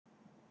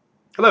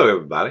Hello,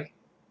 everybody.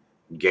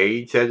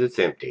 Gage says it's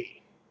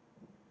empty.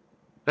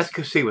 Let's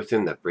go see what's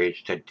in the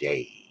fridge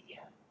today.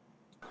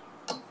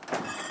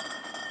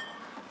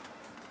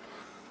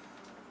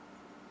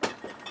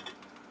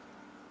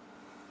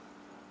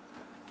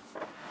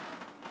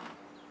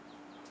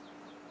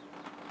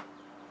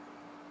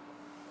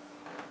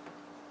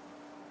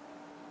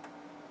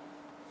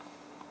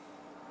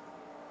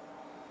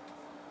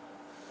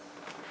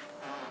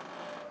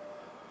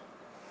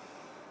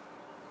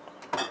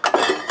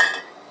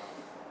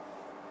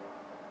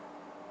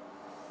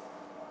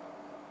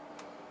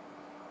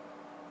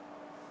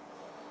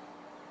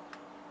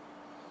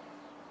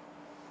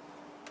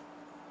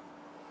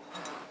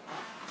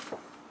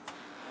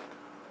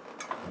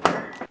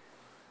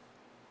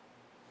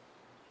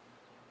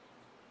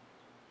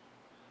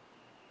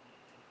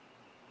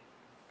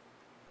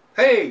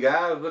 Hey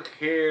guys, look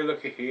here,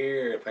 look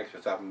here. Thanks for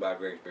stopping by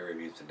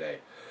Gregsbeerreviews today.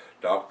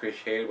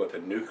 Dogfish head with a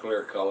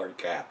nuclear colored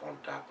cap on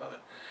top of it.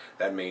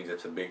 That means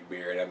it's a big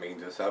beer. That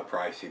means it's a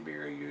pricey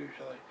beer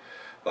usually.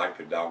 Like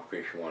the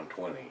Dogfish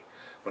 120.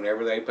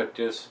 Whenever they put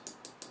this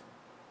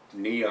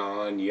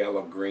neon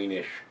yellow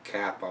greenish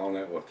cap on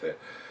it with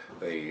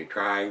the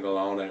triangle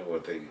on it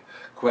with the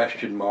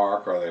question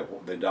mark or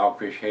the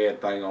dogfish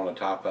head thing on the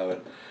top of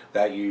it,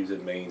 that usually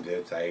means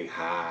it's a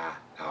high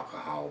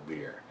alcohol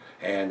beer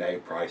and a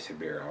pricey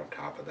beer on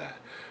top of that.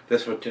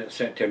 This was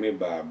sent to me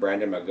by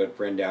Brandon, my good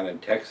friend down in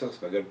Texas,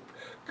 my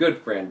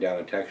good friend down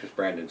in Texas,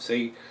 Brandon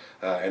C.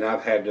 And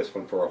I've had this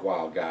one for a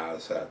while,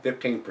 guys.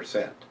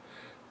 15%.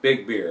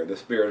 Big beer.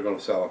 This beer is going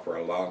to sell it for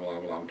a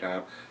long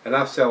time. And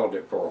I've sold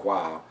it for a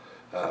while.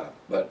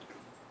 But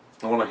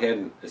I went ahead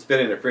and it's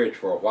been in the fridge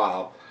for a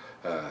while.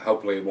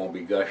 Hopefully it won't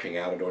be gushing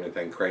out or do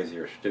anything crazy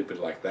or stupid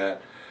like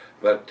that.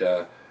 But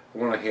I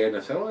went ahead and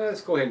I said, well,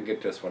 let's go ahead and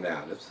get this one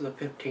out. This is a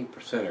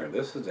 15%er.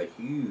 This is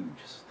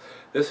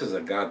this is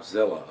a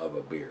Godzilla of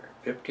a beer.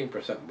 15%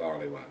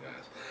 Barleywine,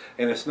 guys.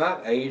 And it's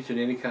not aged in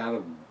any kind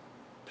of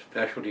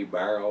specialty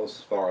barrels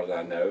as far as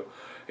I know.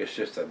 It's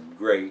just a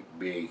great,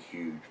 big,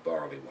 huge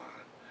barley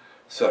wine.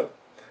 So,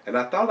 and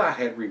I thought I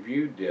had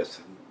reviewed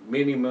this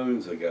many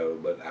moons ago,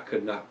 but I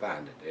could not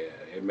find it.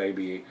 It may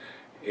be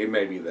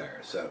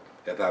there. So,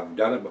 if I've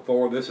done it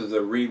before, this is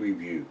a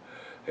re-review.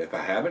 If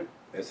I haven't,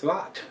 it's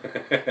not.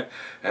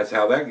 That's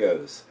how that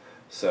goes.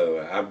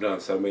 So, I've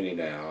done so many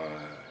now.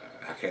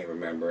 I can't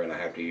remember, and I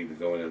have to either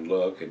go in and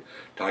look and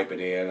type it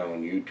in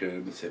on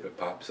YouTube and see if it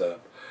pops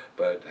up.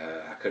 But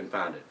I couldn't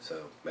find it,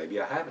 so maybe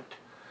I haven't.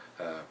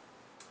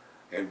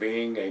 And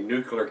being a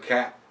nuclear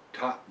cap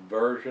top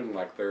version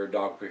like their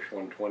Dogfish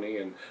 120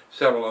 and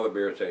several other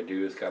beers they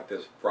do, it's got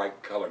this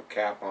bright colored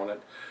cap on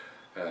it.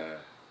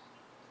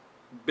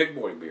 Big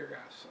boy beer,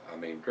 guys. I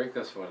mean, drink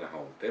this one at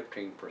home.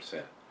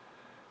 15%.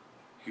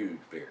 Huge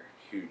beer.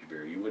 Huge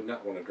beer. You would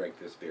not want to drink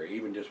this beer,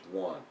 even just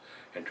one,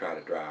 and try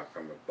to drive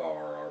from a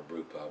bar or a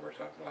brew pub or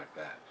something like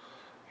that.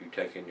 You're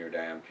taking your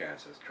damn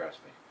chances, trust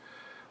me.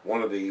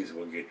 One of these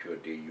will get you a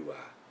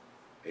DUI.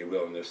 It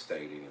will in this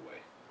state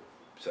anyway.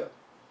 So,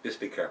 just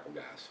be careful,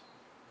 guys.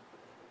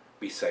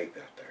 Be safe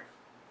out there.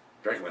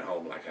 Drink them at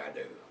home like I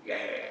do.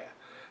 Yeah.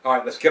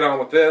 Alright, let's get on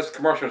with this.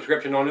 Commercial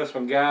description on this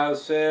one,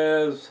 guys,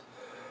 says,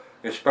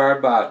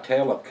 inspired by a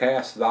tale of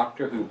Cass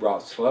Doctor who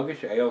brought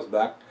sluggish ales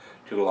back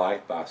to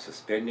life by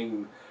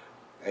suspending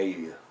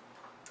a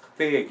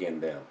fig in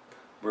them.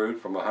 Brewed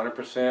from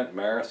 100%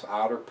 Maris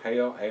Otter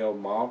Pale Ale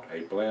Malt,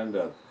 a blend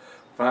of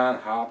fine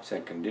hops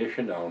and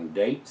conditioned on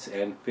dates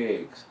and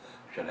figs.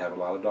 Should have a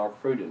lot of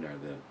dark fruit in there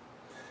then.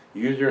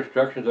 User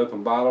instructions: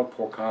 open bottle,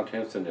 pour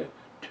contents into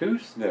 2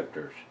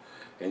 snifters.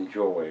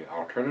 Enjoy.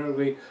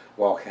 Alternatively,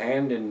 walk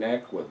hand and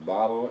neck with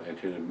bottle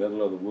into the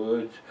middle of the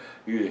woods.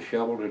 Use a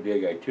shovel to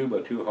dig a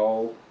 2x2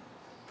 hole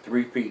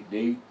 3 feet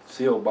deep.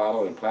 Seal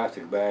bottle in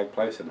plastic bag.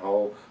 Place in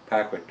hole.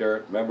 Pack with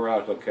dirt.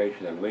 Memorize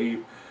location and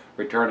leave.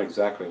 Return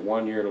exactly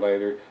 1 year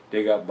later.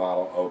 Dig up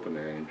bottle. Open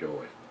and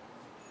enjoy.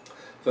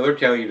 So they're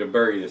telling you to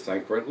bury this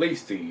thing for at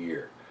least a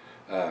year.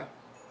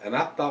 And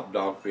I thought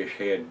Dogfish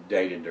had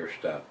dated their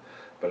stuff,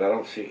 but I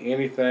don't see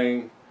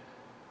anything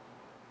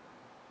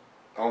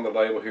on the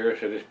label here.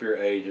 So this beer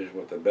ages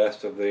with the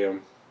best of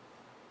them,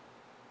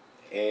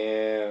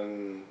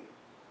 and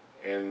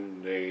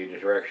the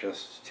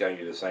directions tell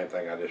you the same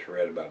thing I just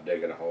read about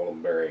digging a hole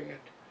and burying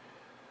it.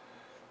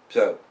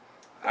 So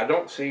I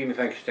don't see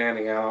anything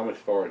standing out on as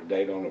far as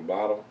date on the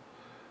bottle.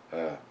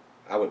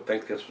 I would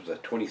think this was a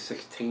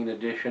 2016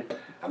 edition.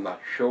 I'm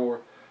not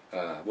sure.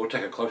 We'll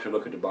take a closer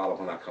look at the bottle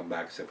when I come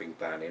back, see if we can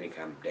find any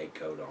kind of date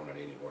code on it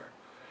anywhere.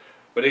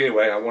 But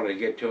anyway, I wanted to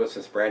get to it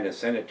since Brandon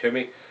sent it to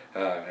me,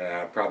 and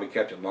I probably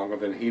kept it longer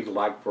than he'd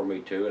like for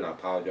me to, and I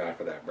apologize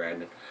for that,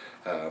 Brandon.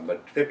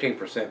 But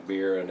 15%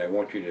 beer, and they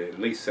want you to at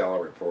least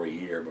cellar it for a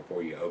year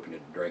before you open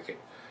it and drink it.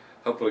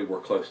 Hopefully,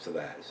 we're close to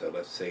that. So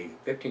let's see,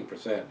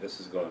 15%.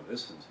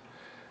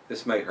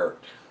 This may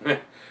hurt.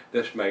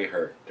 This may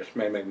hurt. This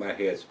may make my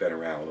head spin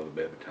around a little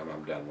bit by the time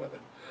I'm done with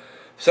it.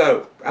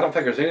 So, I don't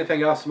think there's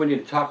anything else we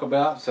need to talk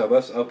about, so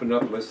let's open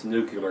up this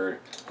nuclear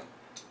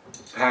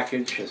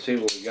package and see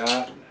what we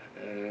got.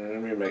 And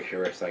let me make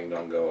sure this thing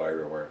don't go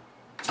everywhere.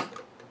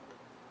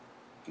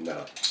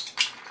 No.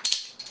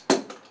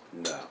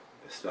 No.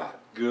 It's not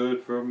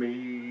good for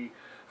me.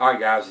 Alright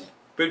guys,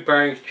 food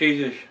pairings,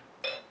 cheeses.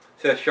 It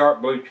says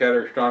sharp blue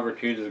cheddar, stronger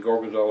cheeses,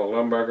 gorgonzola,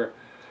 Limburger.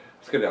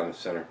 Let's go down the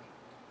center.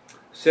 It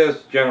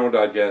says general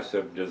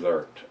digestive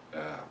dessert.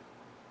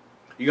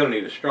 You're going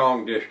to need a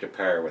strong dish to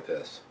pair with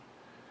this,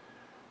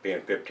 being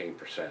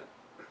 15%.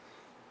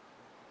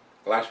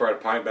 Glassware, a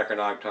pint, Becker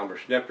knife, tumbler,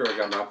 snifter. I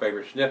got my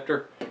favorite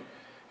snifter.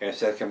 And it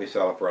says it can be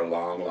sold for a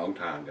long, long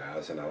time,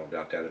 guys. And I don't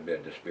doubt that a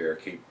bit. This beer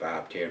will keep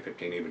 5, 10,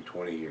 15, even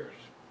 20 years.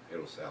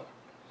 It'll sell.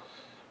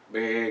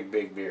 Big,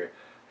 big beer.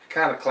 It's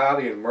kind of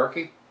cloudy and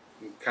murky.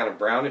 Kind of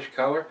brownish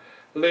color.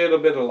 A little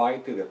bit of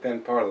light through the thin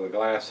part of the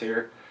glass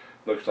here.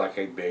 Looks like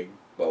a big,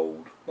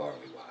 bold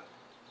barley wine.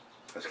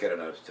 Let's get a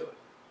nose to it.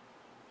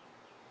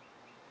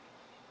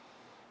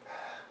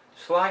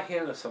 Slight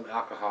hint of some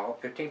alcohol.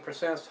 15%.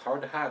 It's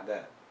hard to hide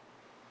that.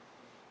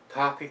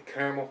 Toffee,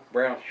 caramel,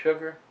 brown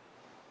sugar.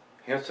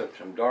 Hints of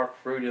some dark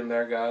fruit in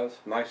there, guys.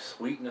 Nice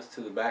sweetness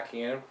to the back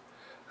end,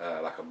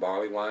 like a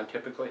barley wine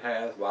typically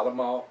has. A lot of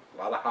malt, a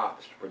lot of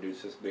hops to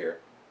produce this beer.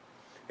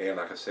 And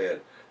like I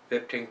said,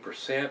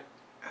 15%.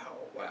 Oh,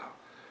 wow.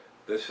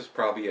 This is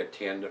probably a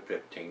 $10 to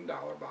 $15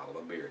 bottle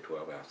of beer,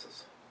 12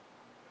 ounces.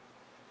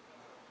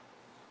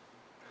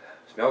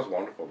 Smells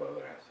wonderful, though,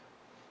 guys.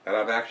 And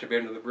I've actually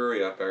been to the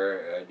brewery up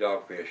there at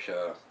Dogfish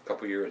a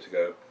couple years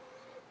ago.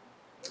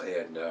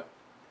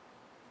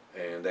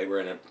 And they were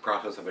in the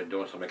process of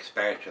doing some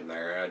expansion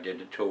there. I did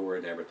the tour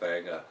and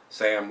everything.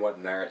 Sam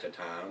wasn't there at the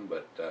time,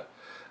 but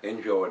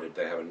enjoyed it.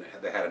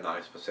 They had a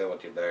nice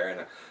facility there,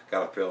 and I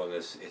got a feeling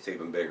it's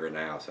even bigger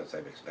now since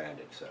they've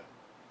expanded. So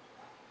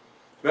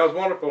smells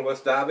wonderful.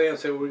 Let's dive in and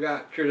see what we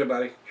got. Cheers,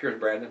 everybody. Cheers,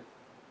 Brandon.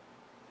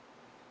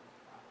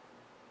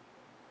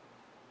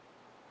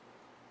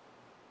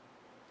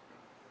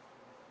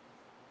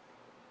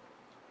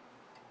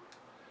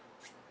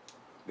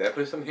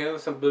 Definitely some hint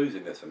of some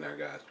booziness in there,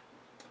 guys.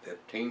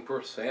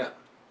 15%.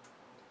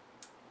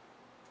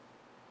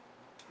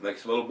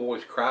 Makes little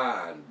boys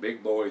cry and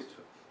big boys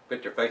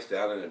put their face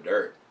down in the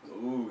dirt.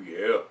 Ooh,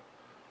 yeah.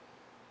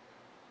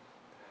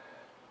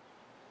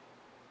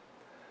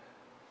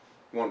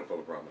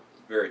 Wonderful aroma.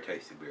 Very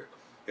tasty beer.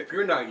 If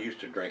you're not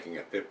used to drinking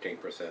a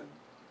 15%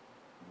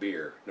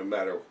 beer, no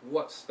matter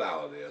what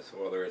style it is,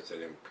 whether it's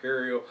an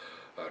imperial,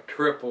 a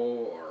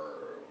triple,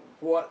 or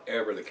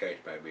whatever the case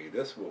may be,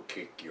 this will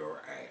kick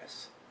your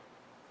ass.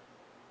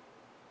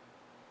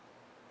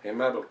 And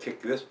might will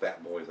kick this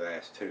fat boy's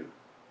ass too.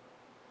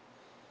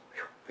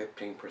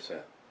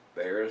 15%.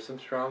 There is some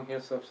strong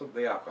hints of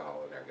the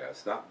alcohol in there, guys.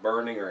 It's not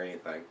burning or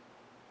anything,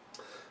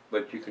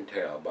 but you can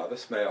tell by the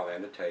smell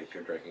and the taste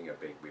you're drinking a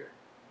big beer.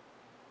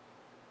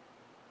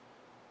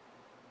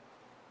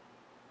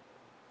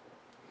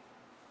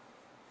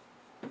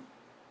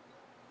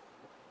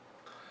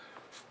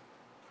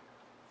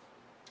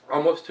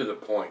 Almost to the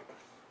point,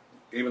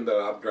 even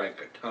though I've drank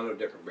a ton of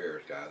different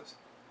beers, guys,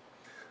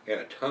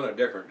 and a ton of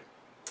different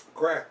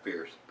craft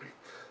beers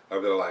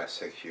over the last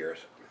 6 years,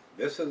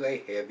 this is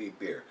a heavy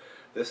beer.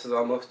 This is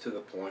almost to the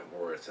point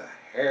where it's a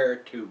hair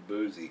too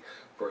boozy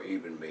for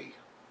even me.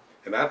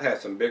 And I've had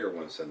some bigger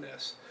ones than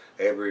this.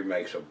 Avery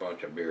makes a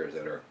bunch of beers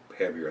that are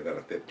heavier than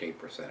a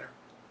 15%er.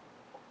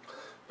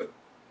 But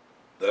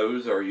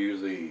those are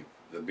usually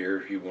the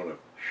beers you want to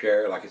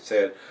share. Like I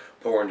said,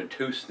 pour into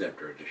 2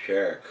 snifters to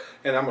share.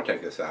 And I'm going to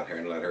take this out here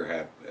and let her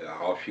have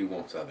all she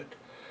wants of it.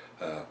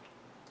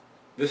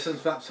 This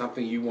is not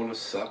something you want to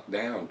suck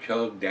down,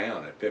 chug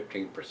down at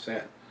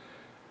 15%.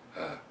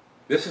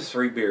 This is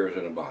 3 beers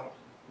in a bottle.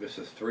 This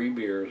is 3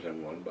 beers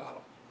in 1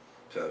 bottle.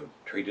 So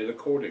treat it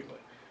accordingly.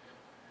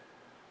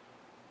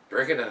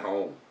 Drink it at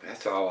home.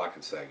 That's all I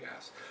can say,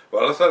 guys.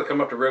 Well, let's let it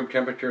come up to room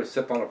temperature and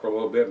sip on it for a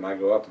little bit. Might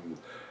go up. And,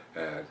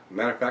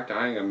 matter of fact,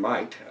 I'm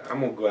going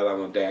to go out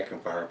on the deck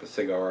and fire up a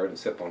cigar and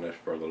sip on this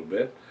for a little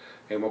bit.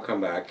 And we'll come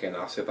back and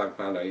I'll see if I can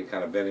find out any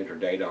kind of vintage or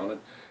date on it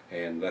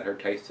and let her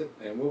taste it,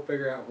 and we'll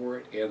figure out where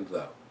it ends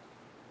up.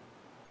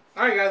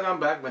 Alright guys, I'm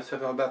back. Been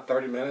sipping on about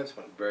 30 minutes.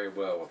 Went very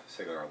well with the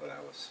cigar that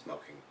I was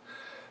smoking.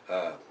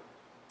 I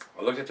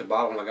looked at the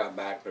bottle when I got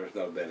back. There's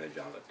no vintage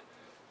on it.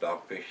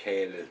 Dogfish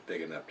head is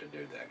big enough to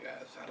do that,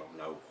 guys. I don't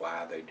know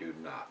why they do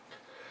not.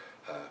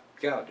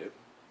 Yeah, I do.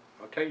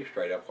 I'll tell you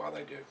straight up why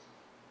they do.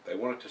 They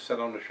want it to sit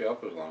on the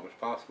shelf as long as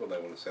possible. They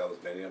want to sell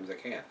as many of them as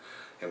they can.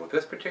 And with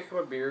this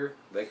particular beer,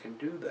 they can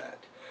do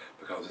that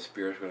because this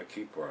beer is going to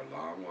keep for a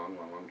long, long,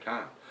 long, long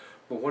time.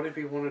 But what if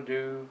you want to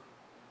do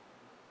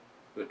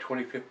the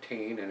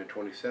 2015 and the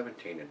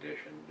 2017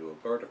 edition, do a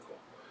vertical?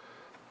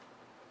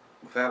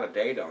 Without a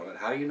date on it,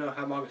 how do you know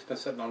how long it's been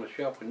sitting on the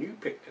shelf when you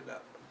picked it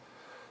up?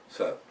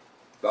 So,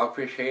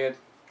 Dogfish head,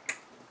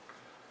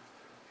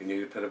 you need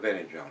to put a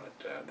vintage on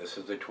it. This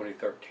is the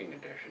 2013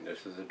 edition.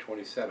 This is the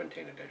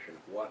 2017 edition.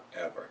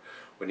 Whatever.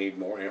 We need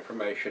more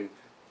information,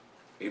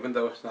 even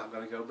though it's not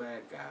going to go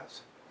bad,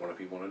 guys. What if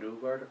you want to do a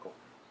vertical?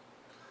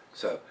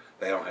 So,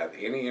 they don't have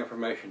any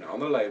information on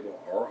the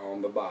label or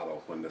on the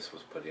bottle when this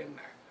was put in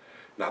there.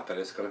 Not that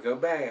it's going to go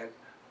bad,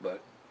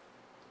 but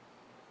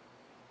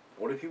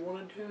what if you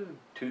want to do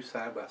 2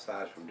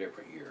 side-by-sides from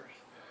different years?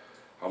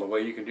 Only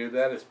way you can do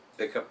that is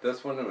pick up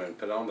this one and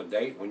put on the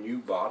date when you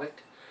bought it,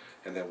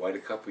 and then wait a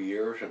couple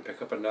years and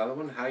pick up another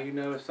one. How you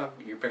know it's not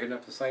you're picking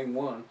up the same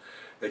one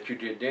that you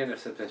did then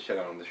that's been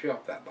sitting on the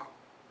shelf that long?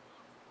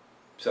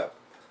 So,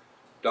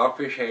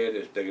 Dogfish Head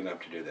is big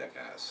enough to do that,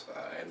 guys,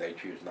 and they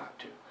choose not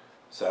to.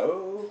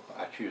 So,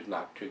 I choose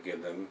not to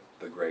give them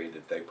the grade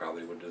that they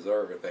probably would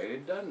deserve if they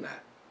had done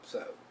that.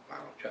 So,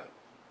 final chug.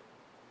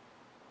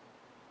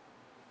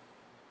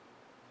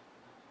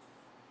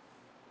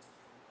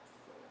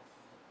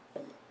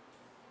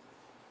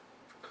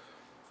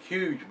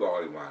 Huge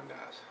barley wine,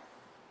 guys.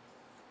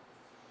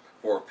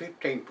 For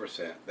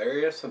 15%,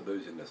 there is some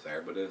booziness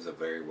there, but it is a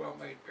very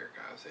well-made beer,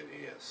 guys. It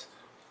is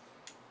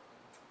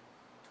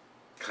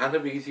kind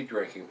of easy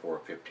drinking for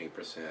 15%,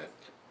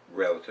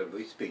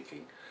 relatively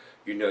speaking.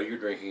 You know you're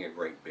drinking a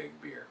great big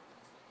beer,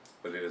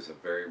 but it is a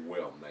very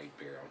well-made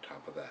beer on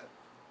top of that.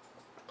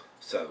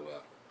 So,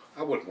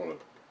 I wouldn't want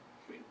to,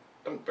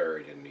 don't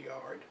bury it in the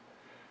yard.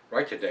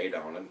 Write the date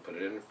on it and put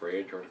it in the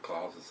fridge or the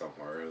closet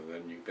somewhere, and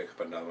then you pick up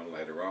another one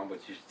later on,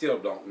 but you still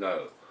don't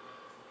know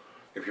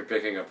if you're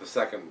picking up the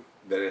second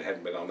that it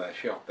hadn't been on that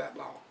shelf that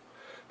long,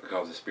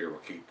 because this beer will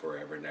keep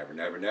forever and ever and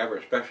ever and ever,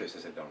 especially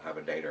since it don't have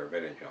a date or a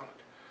vintage on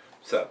it.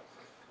 So,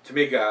 to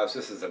me, guys,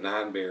 this is a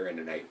 9 beer in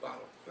an 8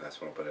 bottle. That's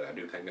when I put it. I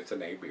do think it's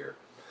an 8 beer.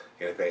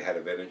 And if they had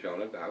a vintage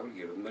on it, I would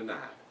give them the 9.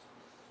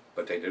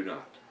 But they do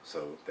not,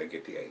 so they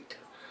get the 8.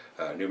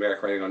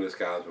 Numeric rating on this,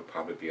 guys, would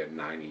probably be a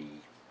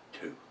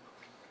 92.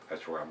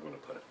 That's where I'm going to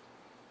put it.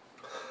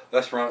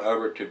 Let's run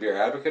over to Beer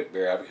Advocate.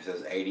 Beer Advocate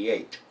says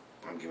 88.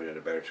 I'm giving it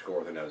a better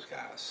score than those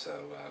guys.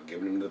 So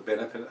giving them the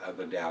benefit of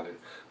the doubt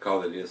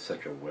because it is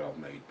such a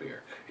well-made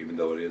beer, even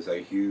though it is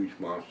a huge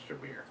monster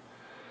beer.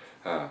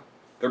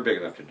 They're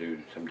big enough to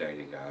do some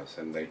dating, guys,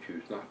 and they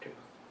choose not to.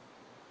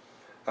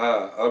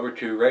 Over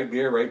to Rate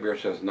Beer. Rate Beer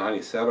says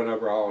 97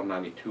 overall,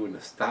 92 in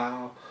the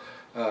style.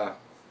 I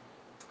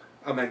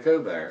may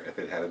go there if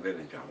it had a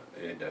vintage on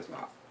it, and it does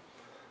not.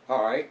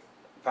 Alright,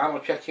 final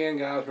check-in,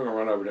 guys. We're going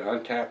to run over to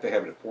Untapped. They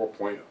have it at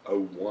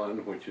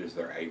 4.01, which is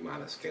their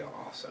A- scale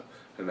also,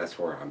 and that's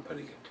where I'm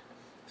putting it.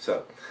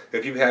 So,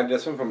 if you've had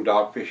this one from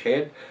Dogfish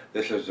Head,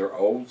 this is their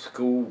old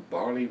school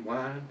barley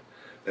wine.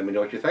 Let me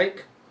know what you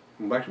think.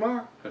 Come back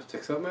tomorrow. Let's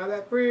take something out of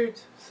that fridge.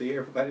 See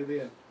everybody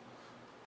then.